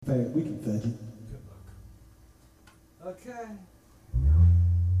Alright, we can fudge it. Good luck. Okay.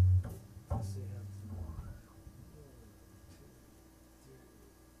 Let's see how this works.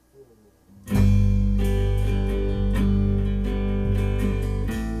 1,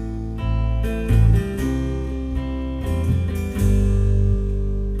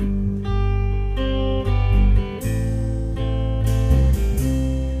 2, 3,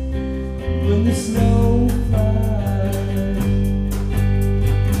 4. When the snow flies,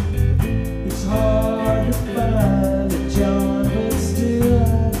 it's hard to find a John, but still I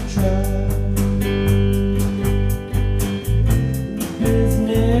try.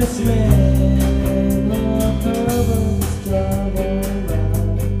 Businessmen, the perverts drive on by.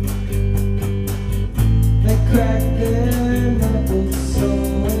 They crack their knuckles so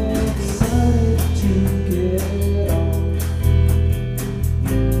excited to get off.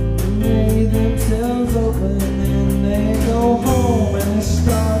 Themselves open and they go home and they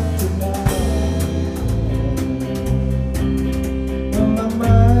start to lie. When my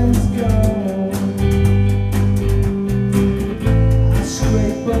mind's gone, I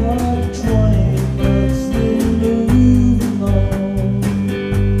scrape up $20, then move along.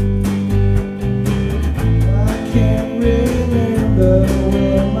 I can't remember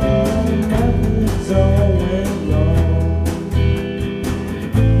where my methods all went wrong.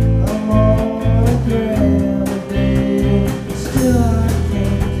 I'm on a gram a day, still I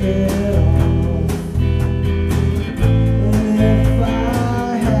can't get off. And if I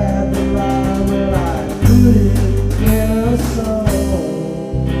had the lie, well, I'd put it in a song.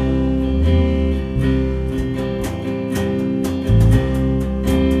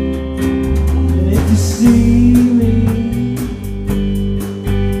 And if you see me,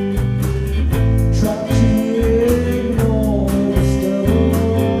 try to ignore the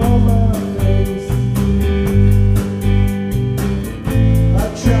stubble on my face. I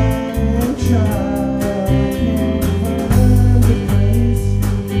try and try, I can't find a place.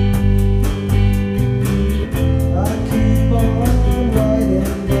 I keep on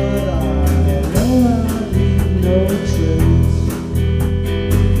writing, but I know I leave no trace.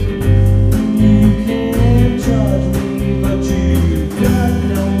 You can't charge me, but you've got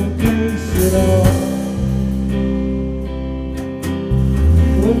no case at all.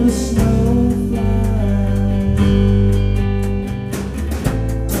 When the snow flies,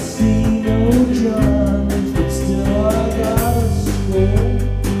 I see no drums, but still I gotta score.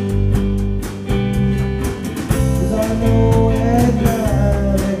 'Cause I know at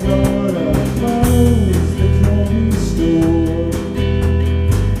night they're gonna close the candy store.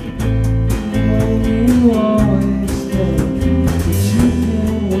 And you always think that you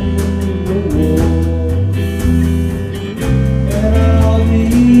can win the war. And all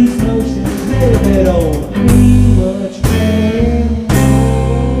these notions, they don't mean much anymore.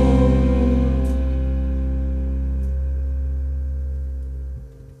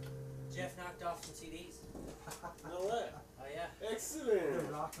 Jeff knocked off some CDs. No way. Oh yeah. Excellent. The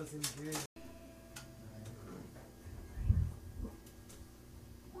rock was in good.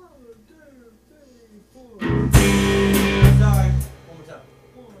 1, 2, 3, 4. Sorry. One more time.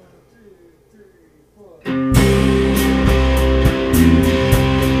 1, 2, 3, 4.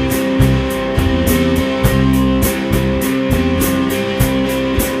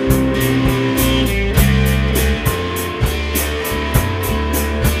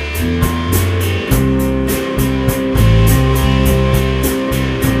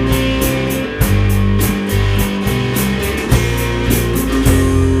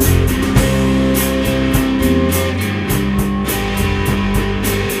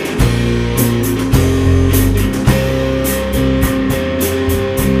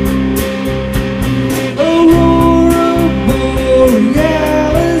 Aurora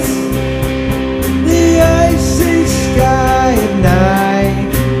borealis, the icy sky at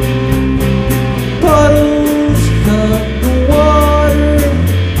night. Puddles cut the water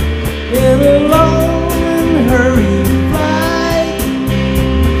in a long and hurried flight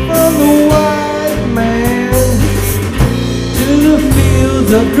from the white man to the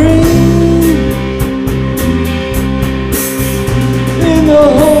fields of green in the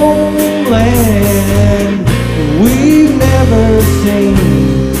homeland we've never seen.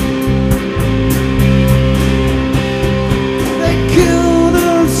 They killed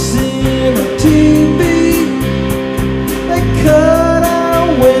us in a TB. They cut our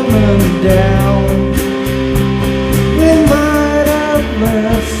women down. They might have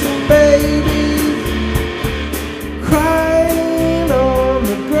left some babies crying on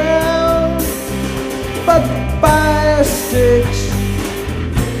the ground, but fire sticks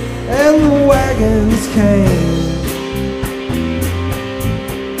and the wagons came.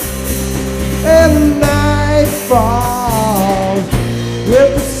 falls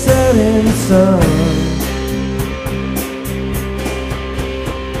with the setting sun.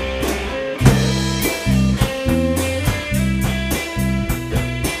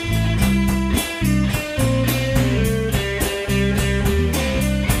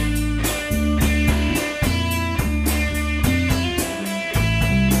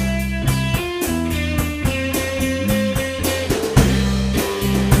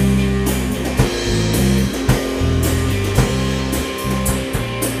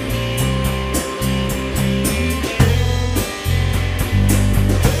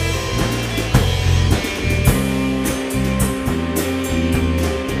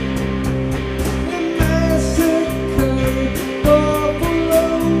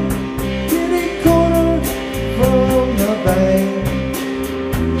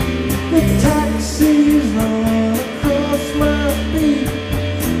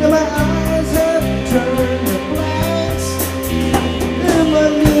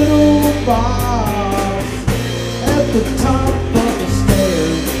 At the top of the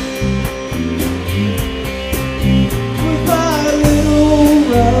stairs with my little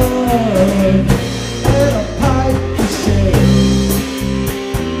rug and a pipe to share.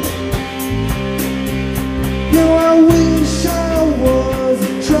 You know, I wish I was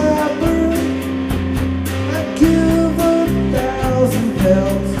a trapper. I'd give 1,000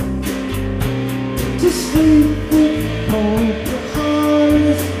 pelts to sleep with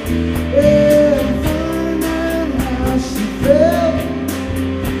Pocahontas.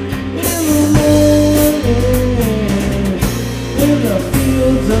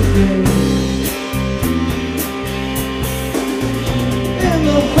 In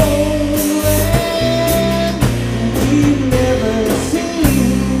the homeland we've never seen.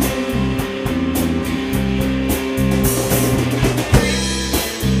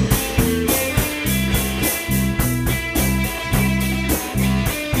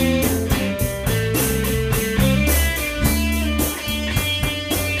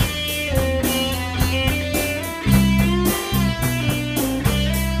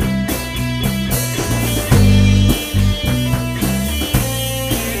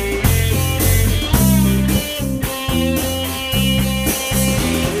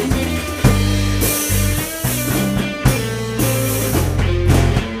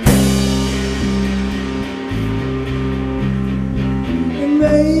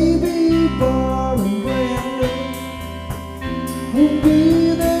 Maybe Bob and Brandon will be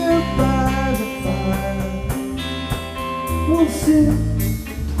there by the fire. We'll sit,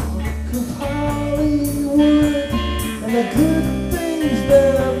 talk of Hollywood and the good things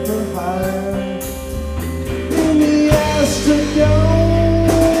that for hire. In the Astrodome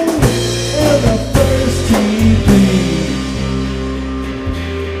and the first TV.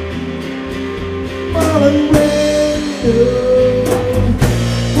 Bob and Brandon,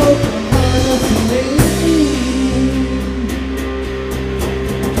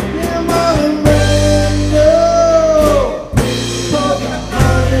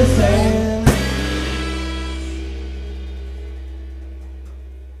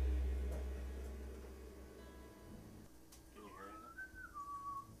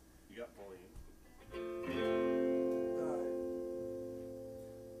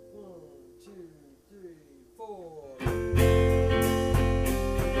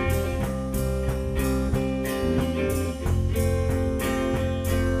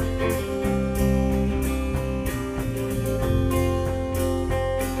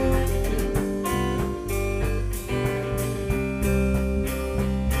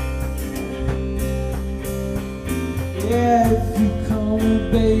 yeah, if you call me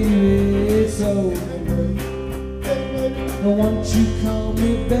baby, it's over. And once you call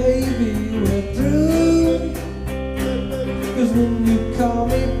me baby, we're through. 'Cause when you call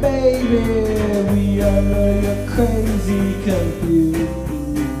me baby, we all know you're crazy confused.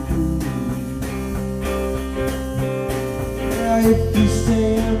 Now if you say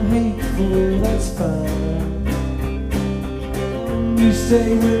I'm hateful, that's fine. When you say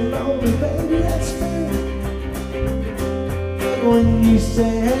we're lonely, baby, that's fine. When you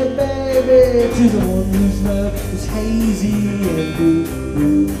say, hey baby, to the one whose love is hazy and blue,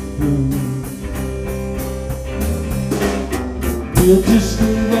 blue, blue. We'll just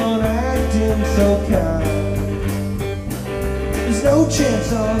move on acting so kind. There's no chance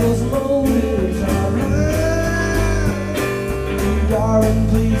all those motives are right. Darling,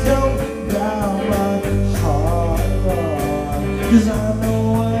 please don't doubt my heart, 'cause I know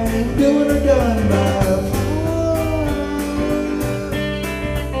I ain't doing or done by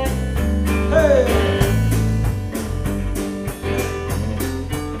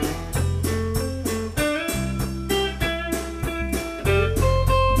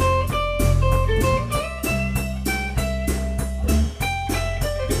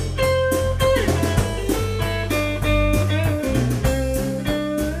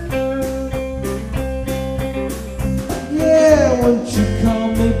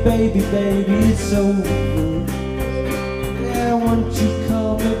baby, baby, it's over. Yeah, won't you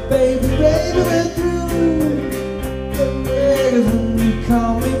call me baby, baby, we're through. Yeah, 'cause when you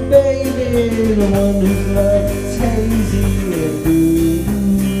call me baby, the one whose love is hazy and blue.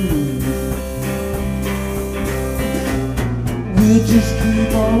 We'll just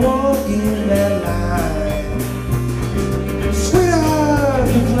keep on walking that line. Sweetheart,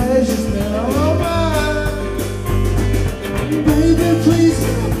 the pleasure's been all mine. Baby, please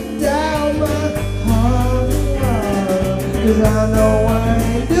come down my heart, 'cause I know I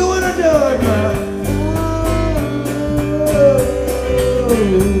ain't doing or doing my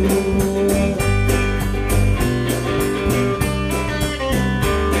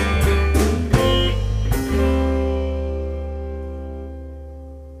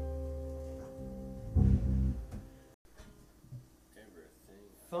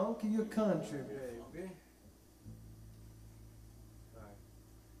funk of your country, baby.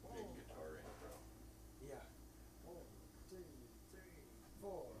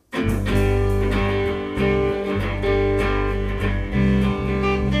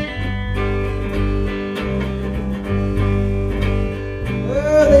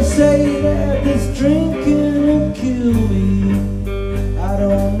 They say that this drinking will kill me. I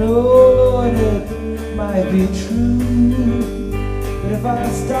don't know, Lord, it might be true. But if I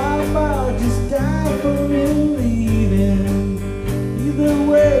stop, I'll just die from leaving. Either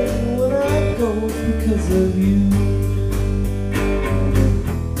way, when I go, it's because of you.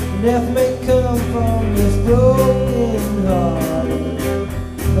 Death may come from this broken heart,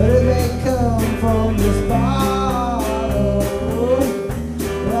 but it may come from this bottle.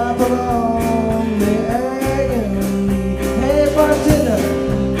 I put on the agony. Hey bartender,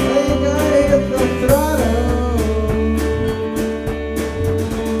 think I hit the throttle.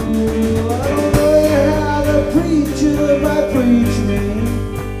 I don't know how the preacher might preach me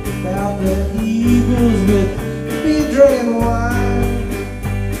about the evils with beer, drink, and wine.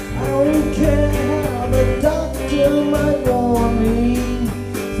 I don't care how the doctor might warn me.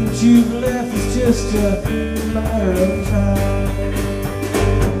 Since you've left, it's just a matter of time.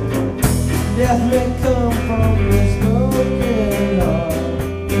 Death may come from this broken heart.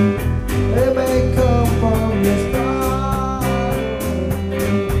 It may come from this bottle.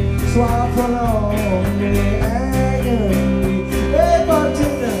 So I put on the agony. Hey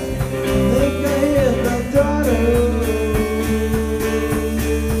bartender, think I hit the throttle.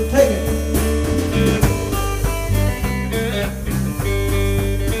 Take it.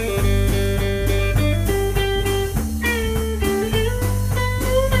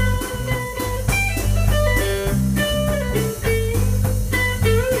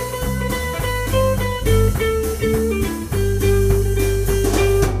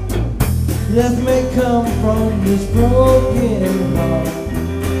 Death may come from this broken heart.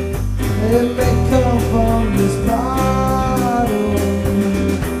 It may come from this bottle.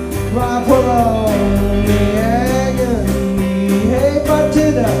 I put on the agony. Hey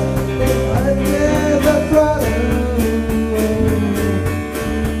bartender, I dare the throttle.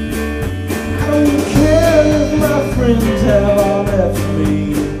 I don't care if my friends have all left me,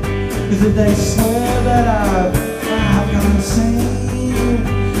 'cause if they swear that I've gone insane,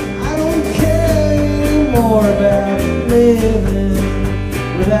 more about living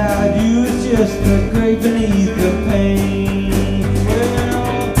without you. It's just the great beneath the pain. Well,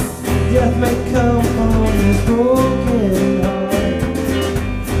 death may come from this broken heart,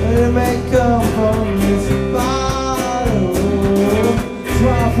 but it may come from this bottle. So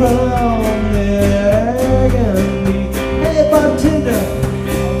I put on the agony. Hey bartender,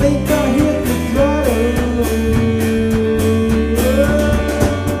 I think I hit the throttle.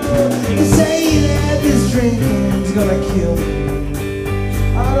 You say that this drinking's gonna kill me.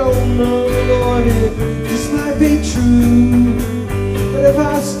 I don't know, Lord, this might be true. But if I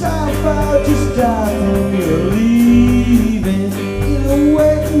stop, I'll just die from your leaving. Either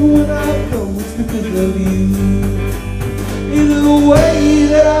way, when I go, it's because of you. Either way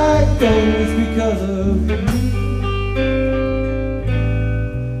that I go, it's because of you.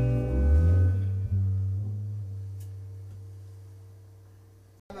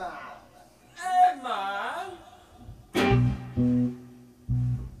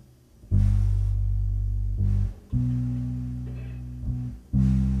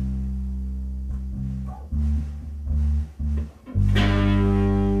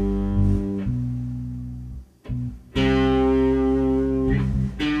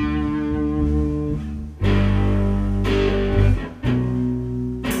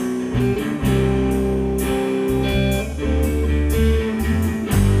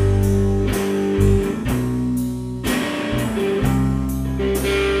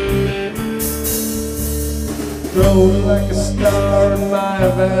 like a star in my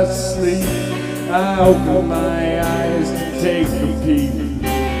vast sleep. I opened my eyes to take a peek,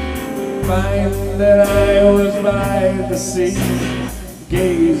 find that I was by the sea,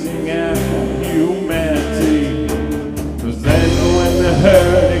 gazing at humanity. 'Twas then when the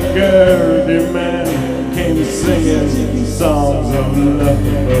hurdy-gurdy man came singing songs of love.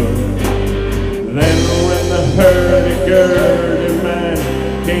 Then when the hurdy-gurdy man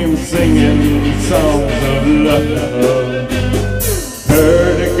came singing songs of love.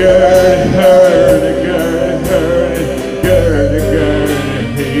 Hurdy-gurdy, hurdy-gurdy,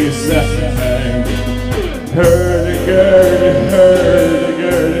 hurdy-gurdy-gurdy, he sang. Hurdy-gurdy,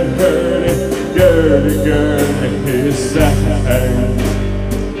 hurdy-gurdy, hurdy-gurdy-gurdy, he sang.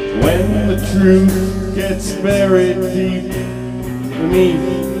 When the truth gets buried deep beneath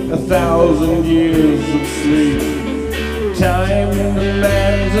 1,000 years of sleep, time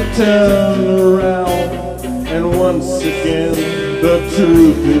demands a turn around, and once again the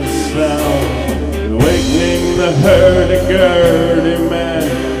truth is found. Awakening the hurdy-gurdy man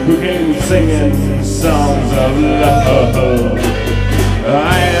who came singing songs of love. I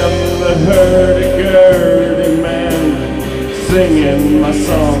am the hurdy-gurdy man singing my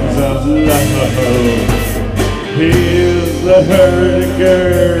songs of love. He is the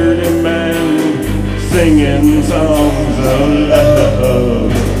hurdy-gurdy man singing songs of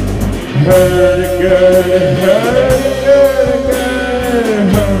love. Hurdy-gurdy, hurdy-gurdy,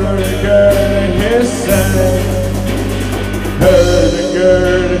 hurdy-gurdy, he sang.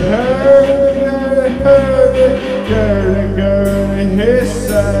 Hurdy-gurdy, hurdy-gurdy, hurdy-gurdy, he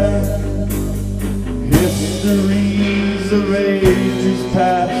sang. Histories of ages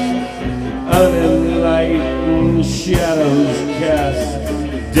past, unenlightened shadows cast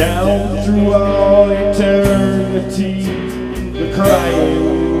down through all eternity, the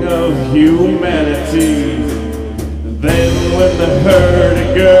crying of humanity. Then when the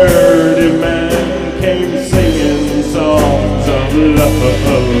hurdy-gurdy man came singing songs of love.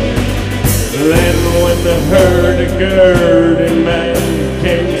 Then when the hurdy-gurdy man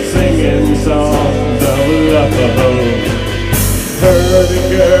came singing songs of love.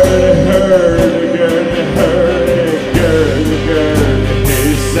 Hurdy-gurdy, hurdy-gurdy, hurdy-gurdy-gurdy, he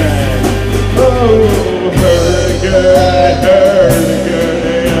sang. Oh, hurdy-gurdy,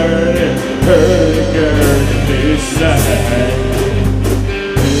 hurdy-gurdy, hurdy-gurdy, he sang.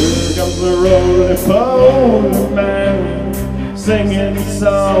 Here comes the roly-poly man singing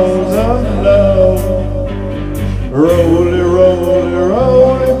songs of love. Roly, roly,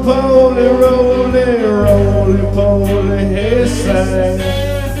 roly-poly, roly, roly-poly, he sang.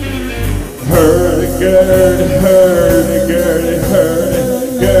 Hurdy-gurdy, hurdy-gurdy,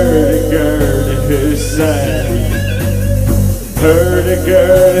 hurdy-gurdy-gurdy, he sang.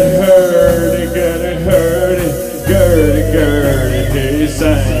 Hurdy-gurdy, hurdy-gurdy, hurdy-gurdy-gurdy, he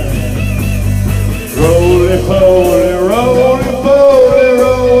sang. Roly-poly, roly-poly,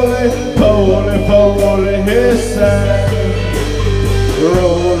 roly-poly-poly, he sang.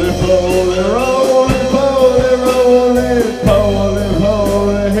 Roly-poly, roly-poly,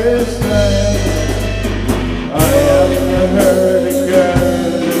 roly-poly-poly, he sang. I am the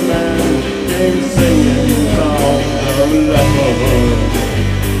hurdy-gurdy man, came singing songs of love.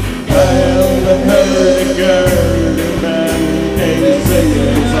 I am the hurdy-gurdy man, came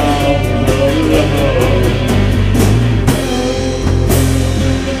singing songs of love.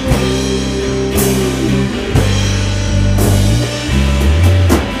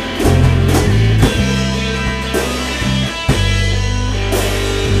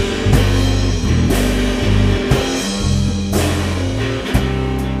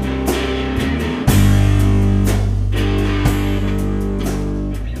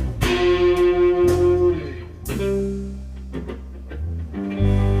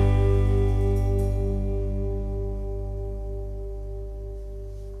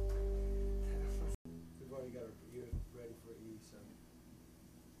 We've already got you ready for E, so.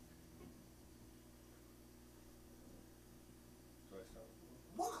 So I start.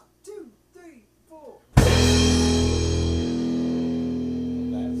 1, 2, 3, 4.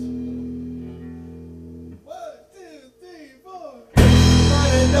 That's 1, 2, 3, 4.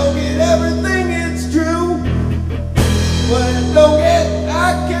 Money don't get everything, it's true. What I don't get,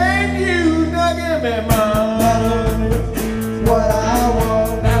 I can't use. Now give me money. What I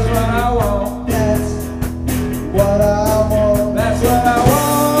want. That's what I want. That's what I want. That's what I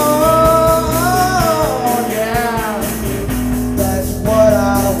want. Yeah. That's what I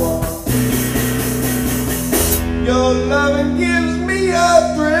want. Your loving gives me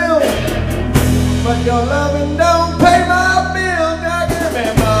a thrill, but your loving don't pay my bill. Now give me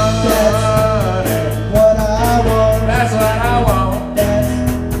money. That's what I want.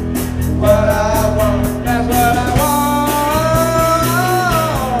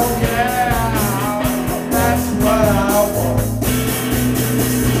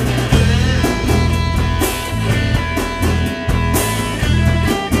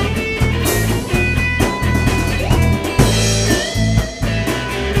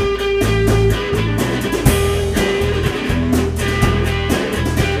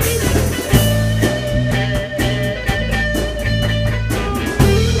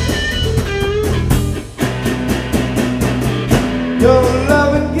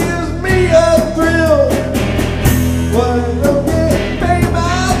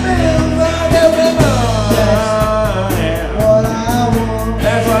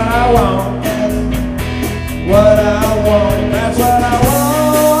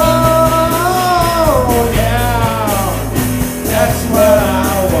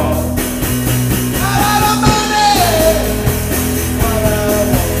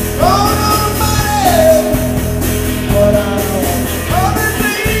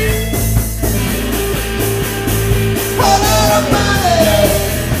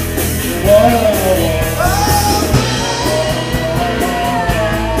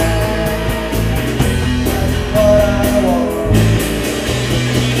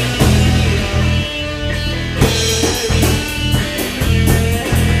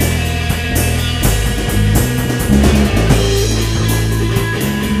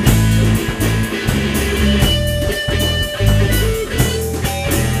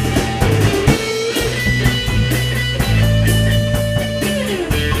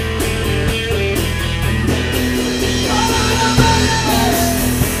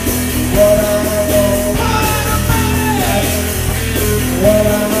 what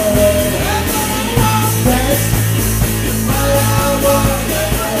I want. That's what I want.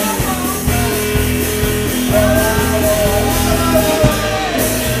 What I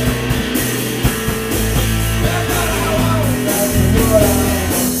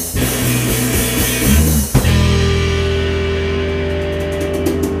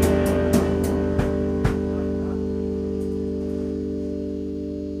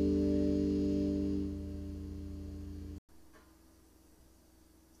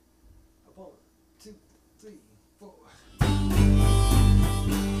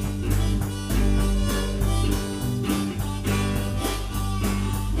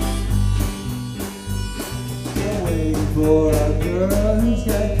for a girl who's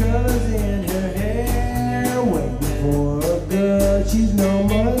got colors in her hair. Waiting for a girl, she's no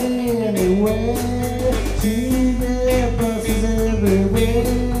money anywhere. She's there, buses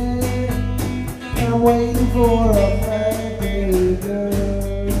everywhere. I'm waiting for a factory girl.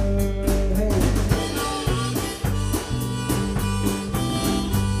 Hey.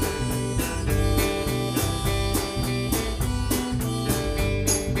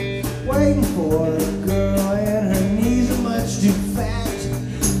 Waiting for a girl and her knees are much too fat.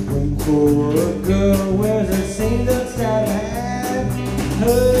 Waiting for a girl who wears a seam that's got a hat.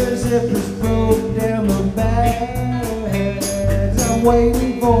 Her zipper's broke down the back. I'm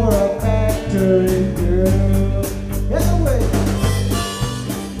waiting for a factory girl. Yeah, wait.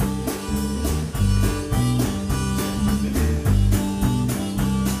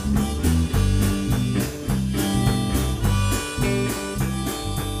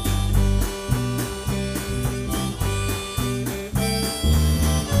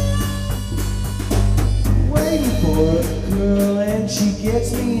 Waiting for a girl and she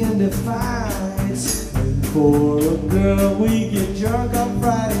gets me into fights. Waiting for a girl, we get drunk on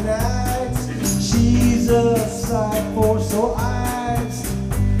Friday nights. She's a sight for sore eyes.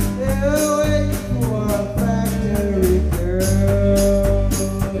 Yeah, waiting for a factory girl.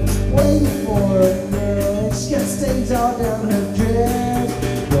 Waiting for a girl and she got stains all down her dress.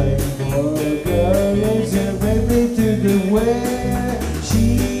 Waiting for a girl and she's baby to the west. She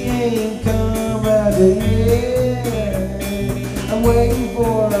ain't come out of here. I'm waiting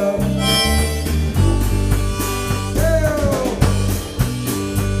for a girl.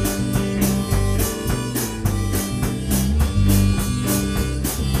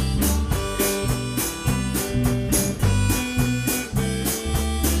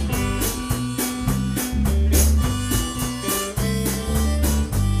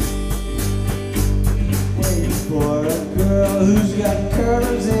 Waiting for a girl who's got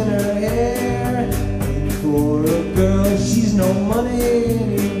curls in her hair. Waiting for a girl, she's no money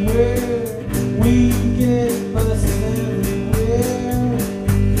anywhere. We get buses everywhere.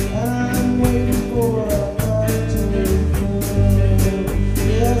 I'm waiting for a factory girl.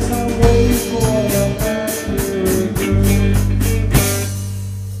 Yes, I'm waiting for a factory girl.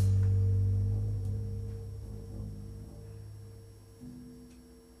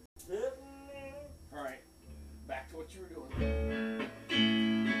 All right, back to what you were doing.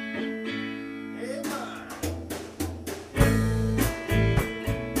 Hey, man.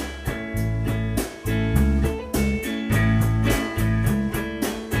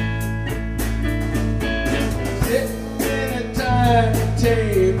 Sitting in a tiny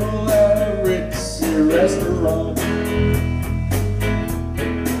table at a ritzy restaurant.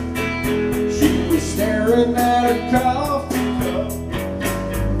 She was staring at a coffee cup,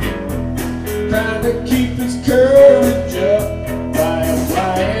 trying to keep his courage up by a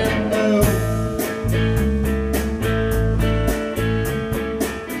flying note.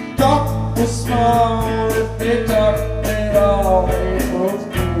 Talk was small, if they talked at all, they both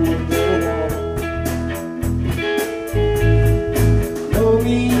knew what they wanted. No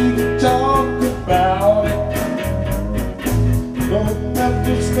need to talk about it, no enough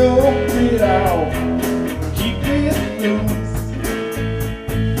to scope it out, keep it loose.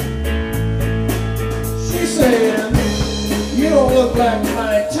 She said, you don't look like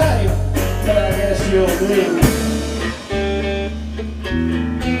my type, but I guess you'll do.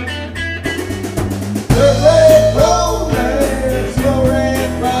 The red romance, the red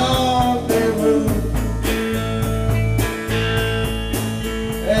rendezvous.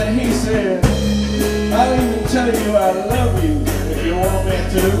 And he said, I'll even tell you I love you if you want me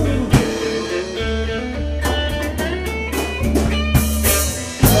to.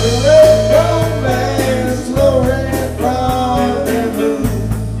 The red romance, the red rendezvous.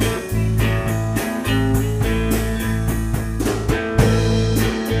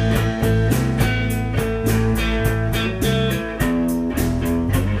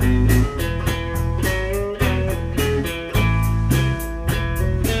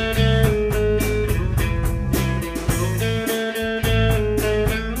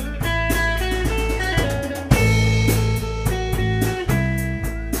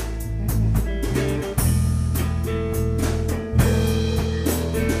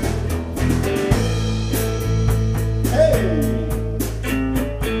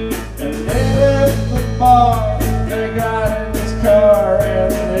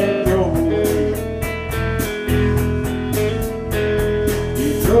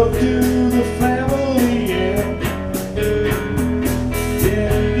 spoke to the family and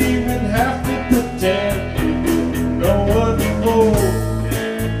didn't even have to pretend he didn't know what for.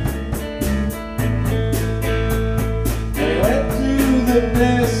 They went to the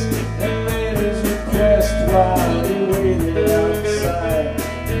desk and made his request while he waited outside.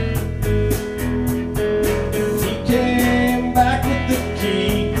 He came back with the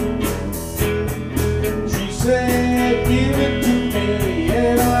key. She said, "Give it to me,"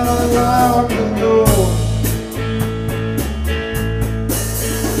 and I unlocked the door.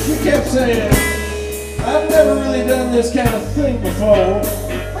 She kept saying, "I've never really done this kind of thing before.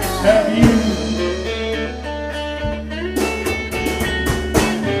 Have you?"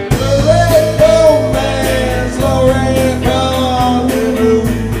 The red romance, Lorraine, on the roof.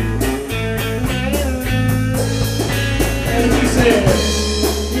 And he said,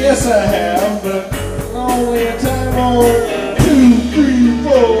 "Yes, I have.